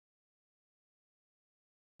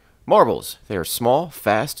Marbles. They are small,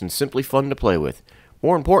 fast, and simply fun to play with.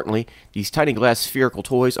 More importantly, these tiny glass spherical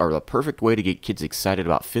toys are the perfect way to get kids excited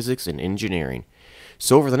about physics and engineering.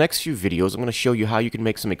 So over the next few videos, I'm going to show you how you can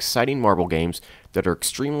make some exciting marble games that are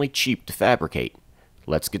extremely cheap to fabricate.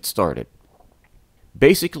 Let's get started.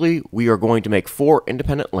 Basically, we are going to make 4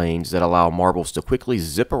 independent lanes that allow marbles to quickly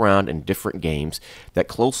zip around in different games that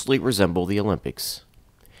closely resemble the Olympics.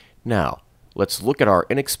 Now, let's look at our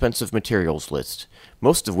inexpensive materials list,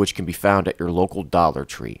 most of which can be found at your local Dollar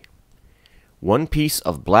Tree. 1 piece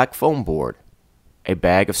of black foam board, a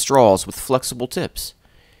bag of straws with flexible tips,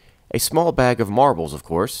 a small bag of marbles, of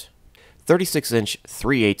course, 36-inch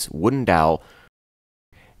 3/8 wooden dowel,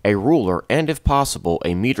 a ruler, and if possible,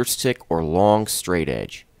 a meter stick or long straight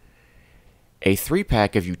edge, a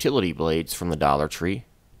 3-pack of utility blades from the Dollar Tree,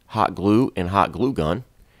 hot glue and hot glue gun,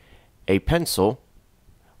 a pencil,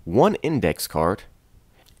 1 index card,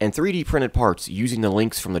 and 3D printed parts using the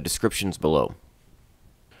links from the descriptions below.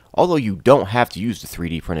 Although you don't have to use the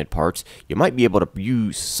 3D printed parts, you might be able to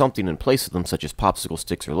use something in place of them such as popsicle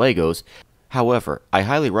sticks or Legos. However, I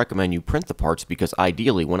highly recommend you print the parts because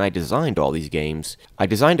ideally when I designed all these games, I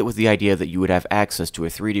designed it with the idea that you would have access to a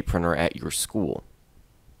 3D printer at your school.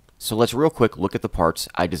 So let's real quick look at the parts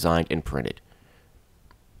I designed and printed.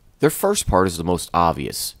 Their first part is the most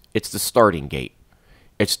obvious. It's the starting gate.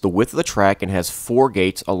 It's the width of the track and has 4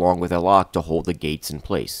 gates along with a lock to hold the gates in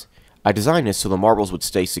place. I designed this so the marbles would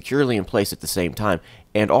stay securely in place at the same time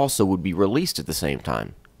and also would be released at the same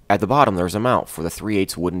time. At the bottom there's a mount for the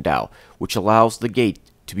 3/8 wooden dowel, which allows the gate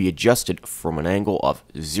to be adjusted from an angle of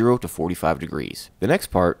 0 to 45 degrees. The next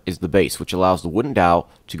part is the base, which allows the wooden dowel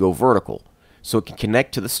to go vertical, so it can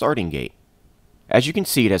connect to the starting gate. As you can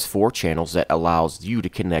see, it has 4 channels that allows you to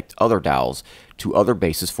connect other dowels to other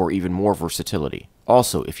bases for even more versatility.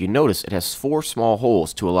 Also, if you notice, it has 4 small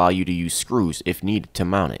holes to allow you to use screws if needed to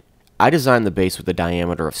mount it. I designed the base with a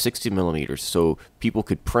diameter of 60 millimeters so people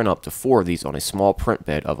could print up to 4 of these on a small print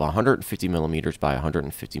bed of 150 millimeters by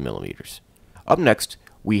 150 millimeters. Up next,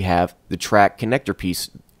 we have the track connector piece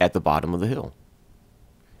at the bottom of the hill.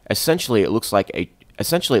 Essentially, it looks like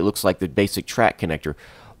the basic track connector,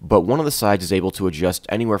 but one of the sides is able to adjust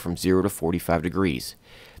anywhere from 0 to 45 degrees.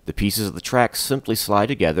 The pieces of the track simply slide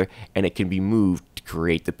together and it can be moved to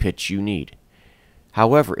create the pitch you need.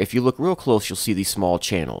 However, if you look real close, you'll see these small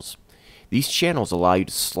channels. These channels allow you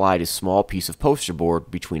to slide a small piece of poster board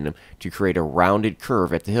between them to create a rounded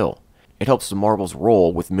curve at the hill. It helps the marbles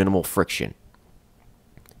roll with minimal friction.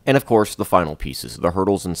 And of course, the final pieces, the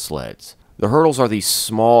hurdles and sleds. The hurdles are these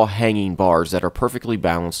small hanging bars that are perfectly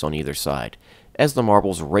balanced on either side. As the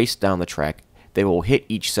marbles race down the track, they will hit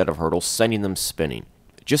each set of hurdles, sending them spinning.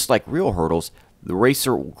 Just like real hurdles, the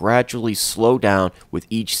racer will gradually slow down with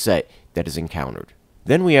each set that is encountered.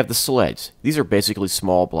 Then we have the sleds. These are basically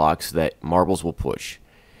small blocks that marbles will push.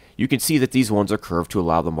 You can see that these ones are curved to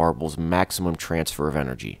allow the marbles maximum transfer of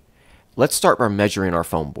energy. Let's start by measuring our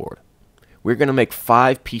foam board. We're going to make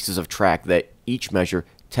 5 pieces of track that each measure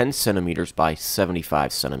 10 centimeters by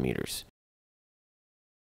 75 centimeters.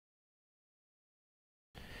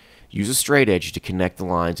 Use a straight edge to connect the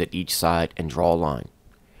lines at each side and draw a line.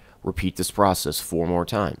 Repeat this process 4 more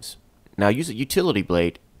times. Now use a utility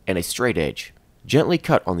blade and a straight edge. Gently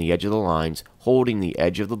cut on the edge of the lines, holding the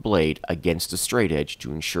edge of the blade against the straight edge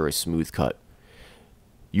to ensure a smooth cut.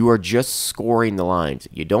 You are just scoring the lines.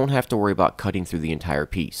 You don't have to worry about cutting through the entire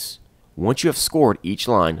piece. Once you have scored each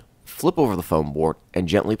line, flip over the foam board and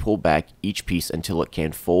gently pull back each piece until it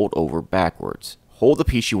can fold over backwards. Hold the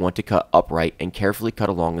piece you want to cut upright and carefully cut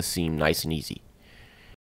along the seam nice and easy.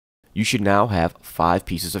 You should now have 5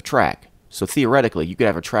 pieces of track. So theoretically, you could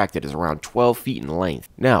have a track that is around 12 feet in length.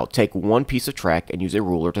 Now, take 1 piece of track and use a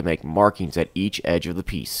ruler to make markings at each edge of the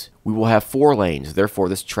piece. We will have 4 lanes, therefore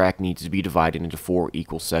this track needs to be divided into 4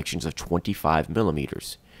 equal sections of 25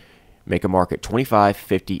 millimeters. Make a mark at 25,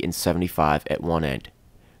 50, and 75 at one end.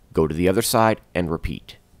 Go to the other side and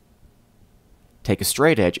repeat. Take a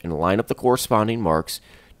straight edge and line up the corresponding marks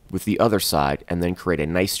with the other side and then create a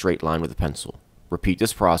nice straight line with a pencil. Repeat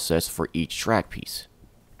this process for each track piece.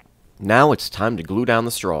 Now it's time to glue down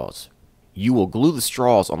the straws. You will glue the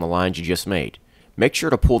straws on the lines you just made. Make sure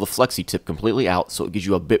to pull the flexi tip completely out so it gives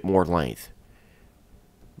you a bit more length.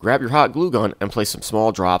 Grab your hot glue gun and place some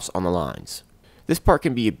small drops on the lines. This part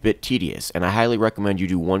can be a bit tedious, and I highly recommend you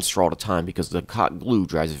do 1 straw at a time because the hot glue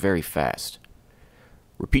dries very fast.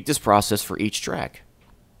 Repeat this process for each track.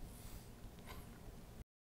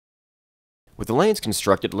 With the lanes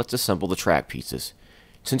constructed, let's assemble the track pieces.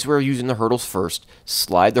 Since we are using the hurdles first,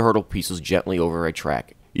 slide the hurdle pieces gently over a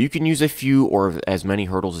track. You can use a few or as many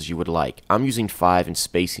hurdles as you would like. I'm using 5 and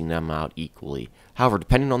spacing them out equally. However,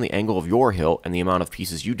 depending on the angle of your hill and the amount of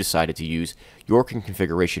pieces you decided to use, your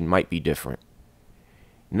configuration might be different.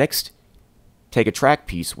 Next, take a track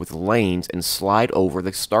piece with lanes and slide over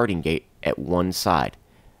the starting gate at one side.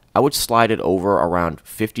 I would slide it over around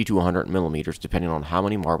 50 to 100 millimeters depending on how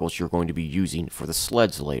many marbles you're going to be using for the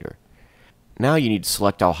sleds later. Now you need to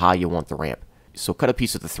select how high you want the ramp. So cut a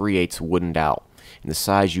piece of the 3/8 wooden dowel in the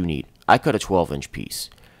size you need. I cut a 12-inch piece.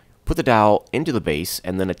 Put the dowel into the base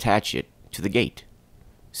and then attach it to the gate.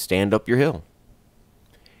 Stand up your hill.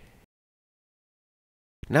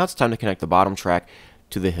 Now it's time to connect the bottom track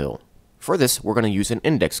to the hill. For this, we're going to use an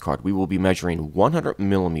index card. We will be measuring 100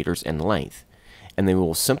 millimeters in length, and then we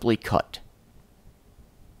will simply cut.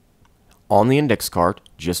 On the index card,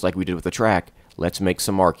 just like we did with the track, let's make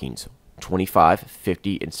some markings, 25,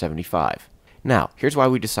 50, and 75. Now, here's why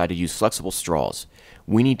we decided to use flexible straws.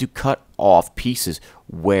 We need to cut off pieces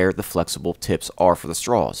where the flexible tips are for the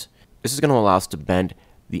straws. This is going to allow us to bend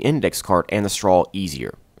the index card and the straw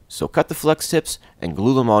easier. So cut the flex tips and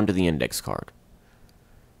glue them onto the index card.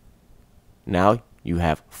 Now you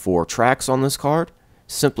have 4 tracks on this card.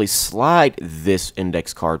 Simply slide this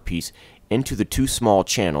index card piece into the 2 small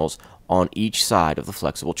channels on each side of the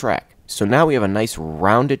flexible track. So now we have a nice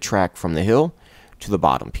rounded track from the hill to the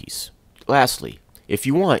bottom piece. Lastly, if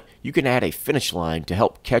you want, you can add a finish line to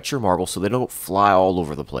help catch your marbles so they don't fly all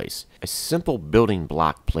over the place. A simple building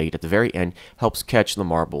block plate at the very end helps catch the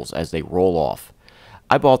marbles as they roll off.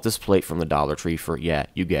 I bought this plate from the Dollar Tree for, yeah,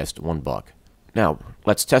 you guessed, $1. Now,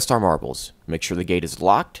 let's test our marbles. Make sure the gate is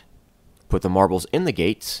locked. Put the marbles in the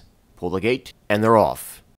gates, pull the gate, and they're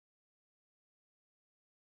off.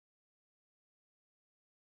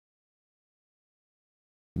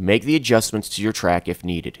 Make the adjustments to your track if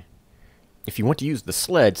needed. If you want to use the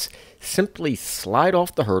sleds, simply slide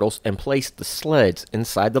off the hurdles and place the sleds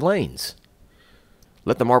inside the lanes.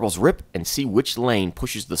 Let the marbles rip and see which lane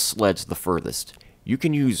pushes the sleds the furthest. You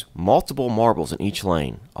can use multiple marbles in each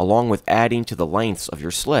lane, along with adding to the lengths of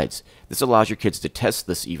your sleds. This allows your kids to test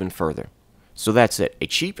this even further. So that's it, a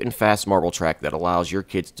cheap and fast marble track that allows your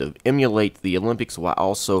kids to emulate the Olympics while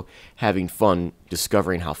also having fun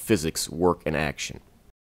discovering how physics work in action.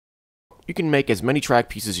 You can make as many track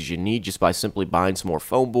pieces as you need just by simply buying some more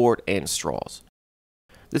foam board and straws.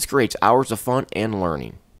 This creates hours of fun and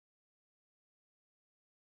learning.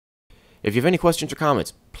 If you have any questions or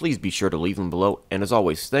comments, please be sure to leave them below, and as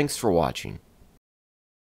always, thanks for watching.